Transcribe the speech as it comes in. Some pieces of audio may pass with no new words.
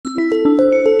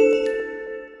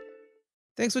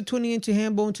Thanks for tuning in to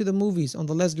Hambone to the Movies on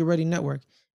the Let's Get Ready Network,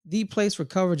 the place for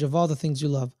coverage of all the things you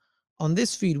love. On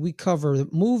this feed, we cover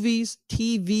movies,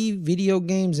 TV, video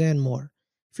games, and more.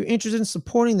 If you're interested in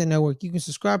supporting the network, you can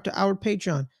subscribe to our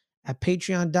Patreon at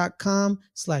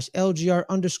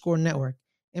patreon.com/LGR_network.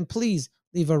 And please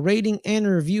leave a rating and a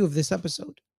review of this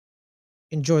episode.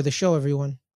 Enjoy the show,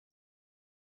 everyone.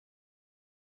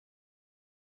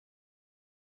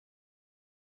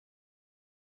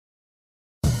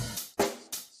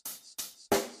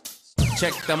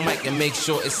 Check the mic and make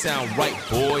sure it sound right,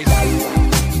 boys.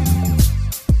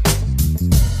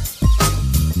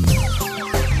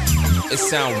 It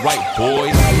sound right,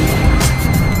 boys.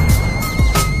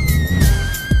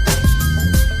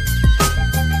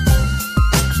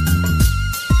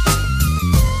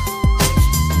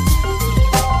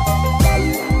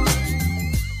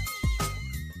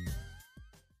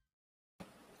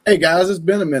 Hey guys, it's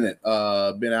been a minute.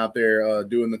 Been out there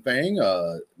doing the thing,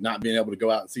 not being able to go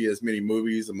out and see as many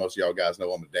movies. And most of y'all guys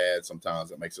know I'm a dad. Sometimes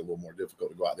that makes it a little more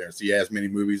difficult to go out there and see as many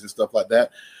movies and stuff like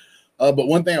that. But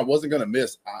one thing I wasn't going to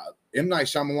miss, M. Night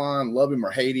Shyamalan, love him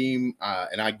or hate him.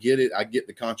 And I get it. I get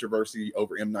the controversy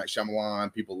over M. Night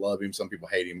Shyamalan. People love him. Some people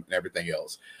hate him and everything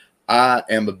else. I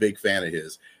am a big fan of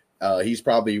his. He's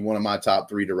probably one of my top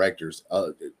 3 directors.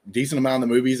 Decent amount of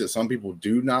the movies that some people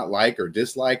do not like or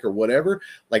dislike or whatever.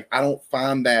 Like, I don't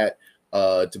find that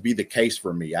to be the case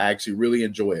for me. I actually really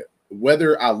enjoy it.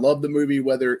 Whether I love the movie,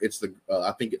 whether it's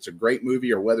I think it's a great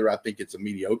movie, or whether I think it's a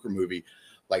mediocre movie,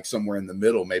 like somewhere in the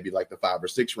middle, maybe like the 5 or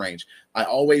 6 range. I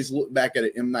always look back at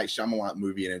an M. Night Shyamalan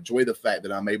movie and enjoy the fact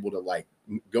that I'm able to like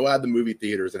go out of the movie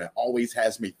theaters, and it always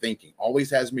has me thinking, always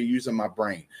has me using my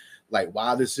brain, like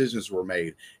why decisions were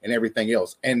made and everything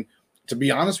else. And to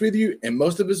be honest with you, and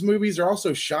most of his movies are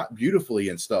also shot beautifully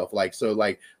and stuff. Like, so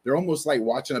like they're almost like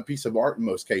watching a piece of art in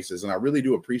most cases. And I really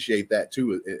do appreciate that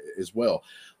too, as well.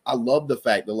 I love the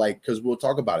fact that, like, cause we'll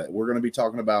talk about it. We're going to be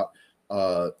talking about,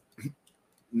 Knock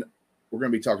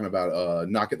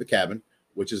at the Cabin,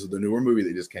 which is the newer movie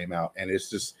that just came out. And it's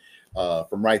just,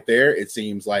 from right there, it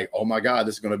seems like, oh my God,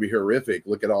 this is going to be horrific.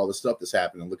 Look at all the stuff that's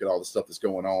happening. Look at all the stuff that's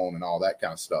going on and all that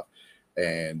kind of stuff.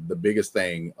 And the biggest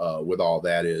thing with all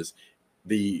that is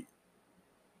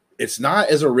it's not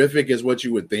as horrific as what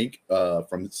you would think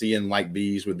from seeing like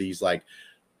these with these like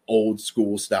old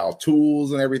school style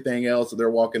tools and everything else that they're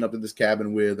walking up to this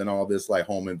cabin with and all this like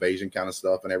home invasion kind of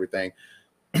stuff and everything.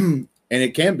 And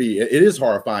it is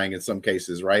horrifying in some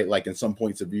cases, right? Like in some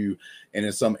points of view and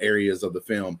in some areas of the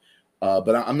film.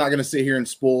 But I'm not going to sit here and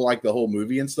spoil like the whole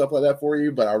movie and stuff like that for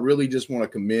you. But I really just want to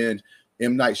commend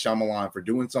M. Night Shyamalan for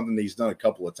doing something that he's done a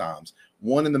couple of times.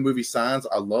 One, in the movie Signs,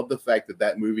 I love the fact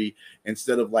that movie,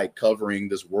 instead of like covering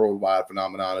this worldwide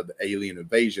phenomenon of the alien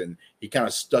invasion, he kind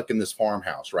of stuck in this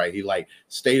farmhouse, right? He like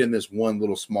stayed in this one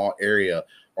little small area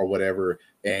or whatever.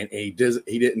 And he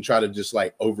didn't try to just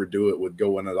like overdo it with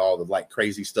going at all the like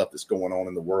crazy stuff that's going on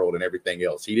in the world and everything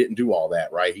else. He didn't do all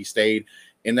that, right? He stayed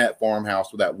in that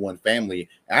farmhouse with that one family.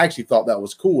 I actually thought that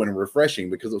was cool and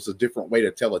refreshing because it was a different way to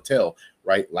tell a tale,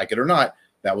 right? Like it or not,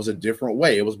 that was a different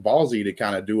way. It was ballsy to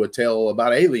kind of do a tale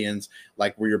about aliens,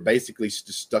 like where you're basically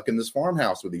just stuck in this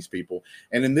farmhouse with these people.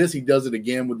 And in this, he does it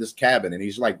again with this cabin. And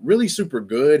he's like really super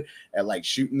good at like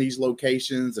shooting these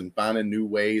locations and finding new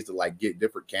ways to like get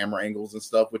different camera angles and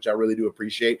stuff, which I really do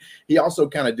appreciate. He also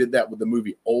kind of did that with the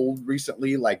movie Old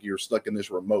recently, like you're stuck in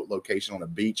this remote location on a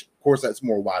beach. Of course, that's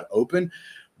more wide open,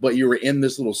 but you were in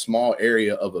this little small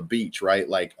area of a beach, right?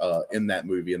 Like in that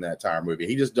movie, in that entire movie.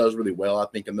 He just does really well, I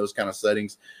think, in those kind of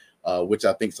settings, which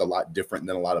I think is a lot different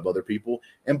than a lot of other people.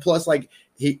 And plus, like,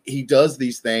 he does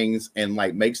these things and,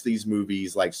 like, makes these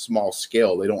movies, like, small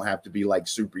scale. They don't have to be, like,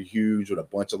 super huge with a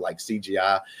bunch of, like,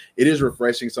 CGI. It is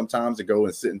refreshing sometimes to go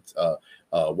and sit and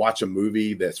watch a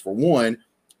movie that's, for one,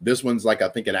 this one's, like, I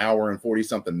think an hour and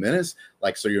 40-something minutes.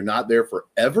 Like, so you're not there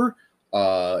forever.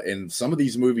 And some of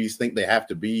these movies think they have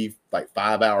to be like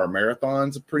 5-hour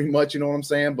marathons, pretty much, you know what I'm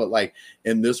saying? But like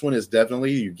in this one, is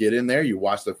definitely, you get in there, you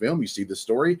watch the film, you see the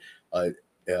story,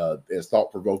 as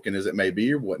thought-provoking as it may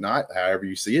be or whatnot, however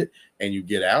you see it, and you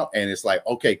get out and it's like,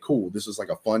 okay, cool, this is like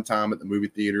a fun time at the movie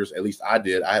theaters. At least I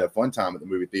did. I had a fun time at the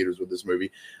movie theaters with this movie.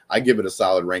 I give it a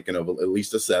solid ranking of at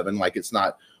least a 7. Like, it's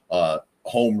not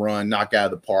home run, knock out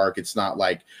of the park. It's not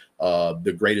like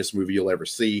the greatest movie you'll ever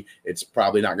see. It's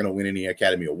probably not going to win any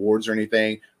Academy Awards or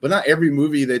anything, but not every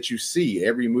movie that you see,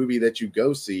 every movie that you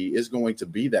go see is going to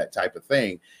be that type of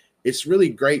thing. It's really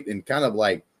great and kind of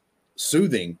like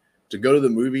soothing to go to the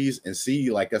movies and see,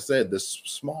 like I said, this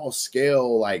small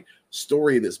scale, like,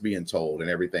 story that's being told and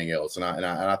everything else. And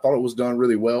I thought it was done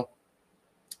really well.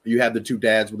 you have the two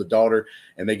dads with a daughter,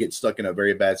 and they get stuck in a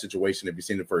very bad situation. If you've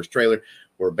seen the first trailer,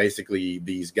 where basically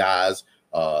these guys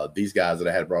that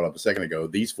I had brought up a second ago,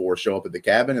 these four show up at the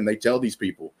cabin and they tell these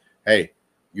people, hey,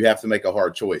 you have to make a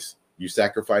hard choice. You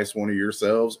sacrifice one of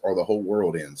yourselves or the whole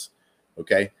world ends.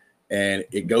 Okay. And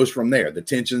it goes from there. The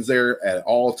tension's there at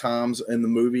all times in the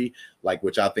movie, like,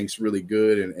 which I think is really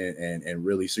good and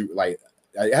really super. Like,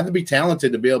 I have to be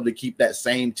talented to be able to keep that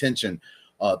same tension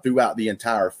throughout the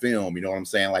entire film. You know what I'm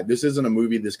saying? Like, this isn't a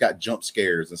movie that's got jump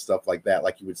scares and stuff like that,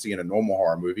 like you would see in a normal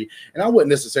horror movie. And I wouldn't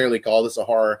necessarily call this a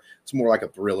horror. It's more like a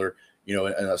thriller, you know,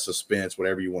 and a suspense,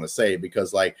 whatever you want to say,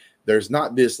 because like there's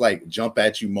not this like jump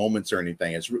at you moments or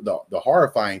anything. It's the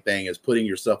horrifying thing is putting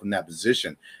yourself in that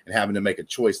position and having to make a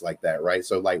choice like that, right?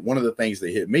 So like one of the things that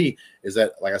hit me is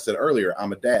that, like I said earlier,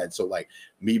 I'm a dad. So like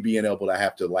me being able to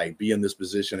have to like be in this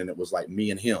position, and it was like me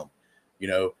and him, you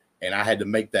know, and I had to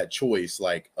make that choice,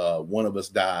 like one of us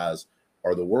dies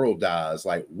or the world dies.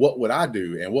 Like, what would I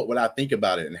do, and what would I think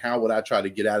about it, and how would I try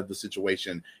to get out of the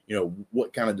situation? You know,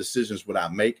 what kind of decisions would I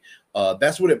make?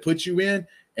 That's what it puts you in.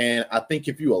 And I think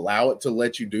if you allow it to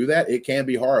let you do that, it can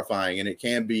be horrifying, and it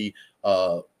can be,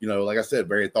 you know, like I said,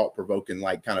 very thought-provoking,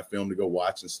 like kind of film to go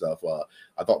watch and stuff.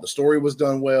 I thought the story was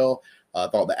done well. I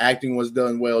thought the acting was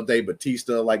done well. Dave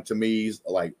Bautista, like, to me,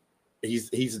 like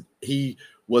he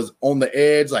was on the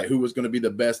edge, like who was going to be the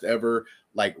best ever,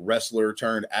 like, wrestler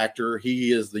turned actor.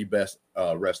 He is the best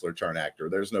wrestler turned actor.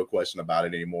 There's no question about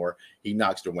it anymore. He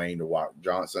knocks Dwayne The Rock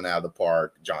Johnson out of the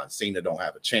park. John Cena don't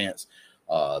have a chance.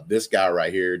 This guy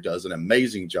right here does an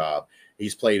amazing job.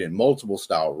 He's played in multiple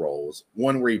style roles,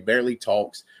 one where he barely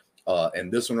talks, and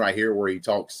this one right here where he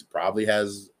talks probably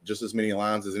has just as many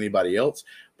lines as anybody else,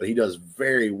 but he does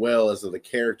very well as the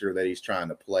character that he's trying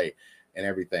to play and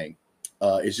everything.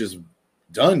 It's just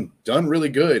done really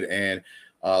good. And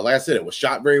like I said, it was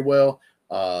shot very well.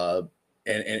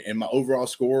 And my overall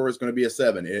score is going to be a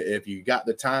 7. If you got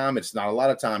the time, it's not a lot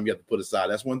of time you have to put aside.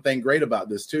 That's one thing great about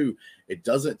this too. It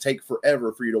doesn't take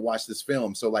forever for you to watch this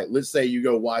film. So like, let's say you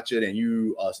go watch it and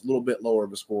you a little bit lower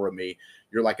of a score of me,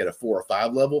 you're like at a 4 or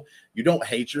 5 level. You don't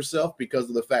hate yourself because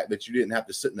of the fact that you didn't have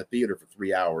to sit in the theater for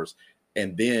 3 hours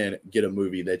and then get a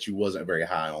movie that you wasn't very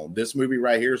high on. This movie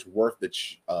right here is worth the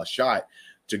shot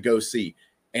to go see.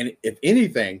 And if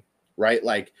anything, right,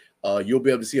 like, you'll be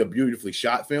able to see a beautifully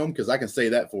shot film, because I can say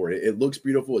that for it. It looks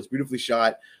beautiful. It's beautifully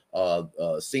shot.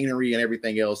 Scenery and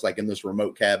everything else, like in this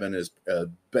remote cabin, is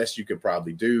best you could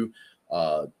probably do.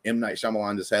 M. Night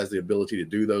Shyamalan just has the ability to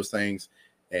do those things.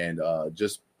 And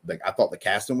just like, I thought the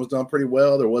casting was done pretty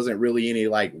well. There wasn't really any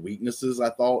like weaknesses, I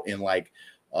thought, in like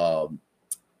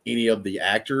any of the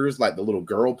actors. Like the little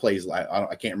girl plays, like,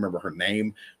 I can't remember her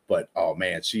name, but oh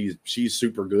man, she's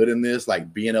super good in this.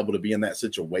 Like being able to be in that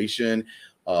situation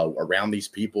around these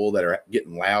people that are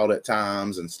getting loud at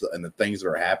times and the things that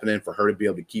are happening, for her to be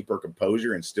able to keep her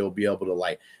composure and still be able to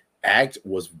like act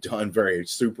was done very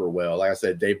super well. Like I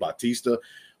said, Dave Bautista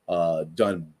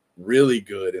done really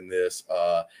good in this.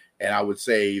 And I would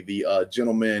say the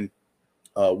gentleman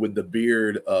with the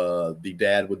beard, the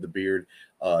dad with the beard,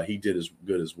 he did as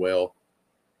good as well.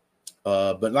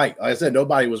 But like I said,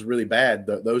 nobody was really bad.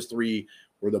 Those three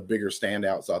were the bigger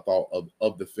standouts, I thought,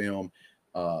 of the film.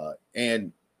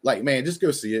 And like, man, just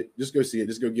go see it. Just go see it.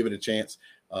 Just go give it a chance.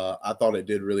 I thought it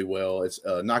did really well. It's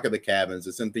Knock at the Cabins.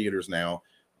 It's in theaters now.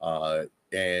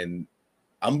 And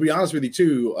I'm gonna be honest with you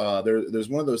too. There's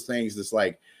one of those things that's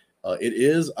like, it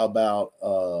is about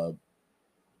it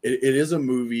is a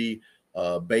movie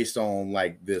based on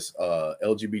like this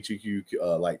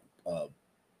LGBTQ like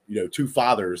you know, two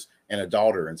fathers and a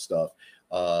daughter and stuff.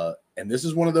 And this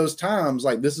is one of those times,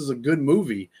 like, this is a good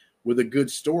movie with a good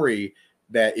story,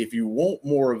 that if you want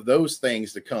more of those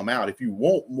things to come out, if you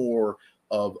want more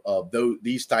of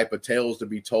these type of tales to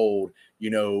be told, you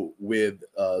know, with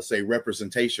say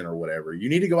representation or whatever, you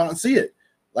need to go out and see it.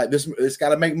 Like this, it's got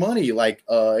to make money. Like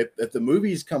if the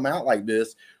movies come out like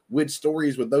this with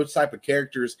stories with those type of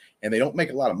characters and they don't make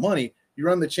a lot of money, you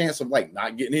run the chance of like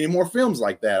not getting any more films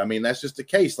like that. I mean, that's just the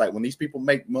case. Like when these people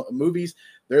make movies,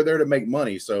 they're there to make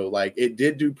money. So like it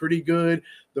did do pretty good.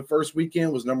 The first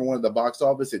weekend was #1 at the box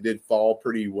office. It did fall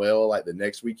pretty well like the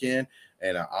next weekend.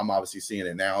 And I'm obviously seeing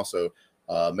it now. So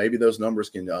maybe those numbers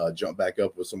can jump back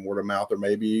up with some word of mouth, or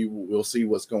maybe we'll see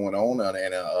what's going on.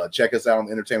 And check us out on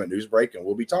the Entertainment News Break, and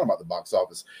we'll be talking about the box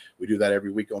office. We do that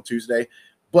every week on Tuesday.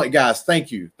 But guys,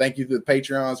 thank you. Thank you to the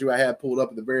Patreons who I had pulled up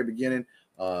at the very beginning.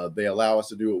 They allow us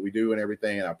to do what we do and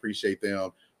everything, and I appreciate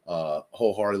them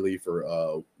wholeheartedly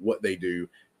for what they do.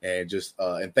 And just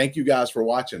and thank you guys for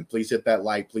watching. Please hit that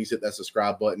like, please hit that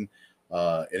subscribe button.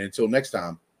 And until next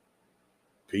time,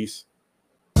 peace.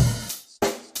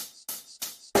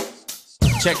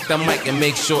 Check the mic and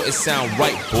make sure it sound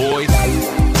right, boys.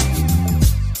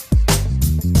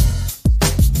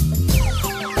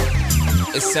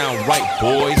 It sound right,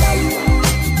 boys.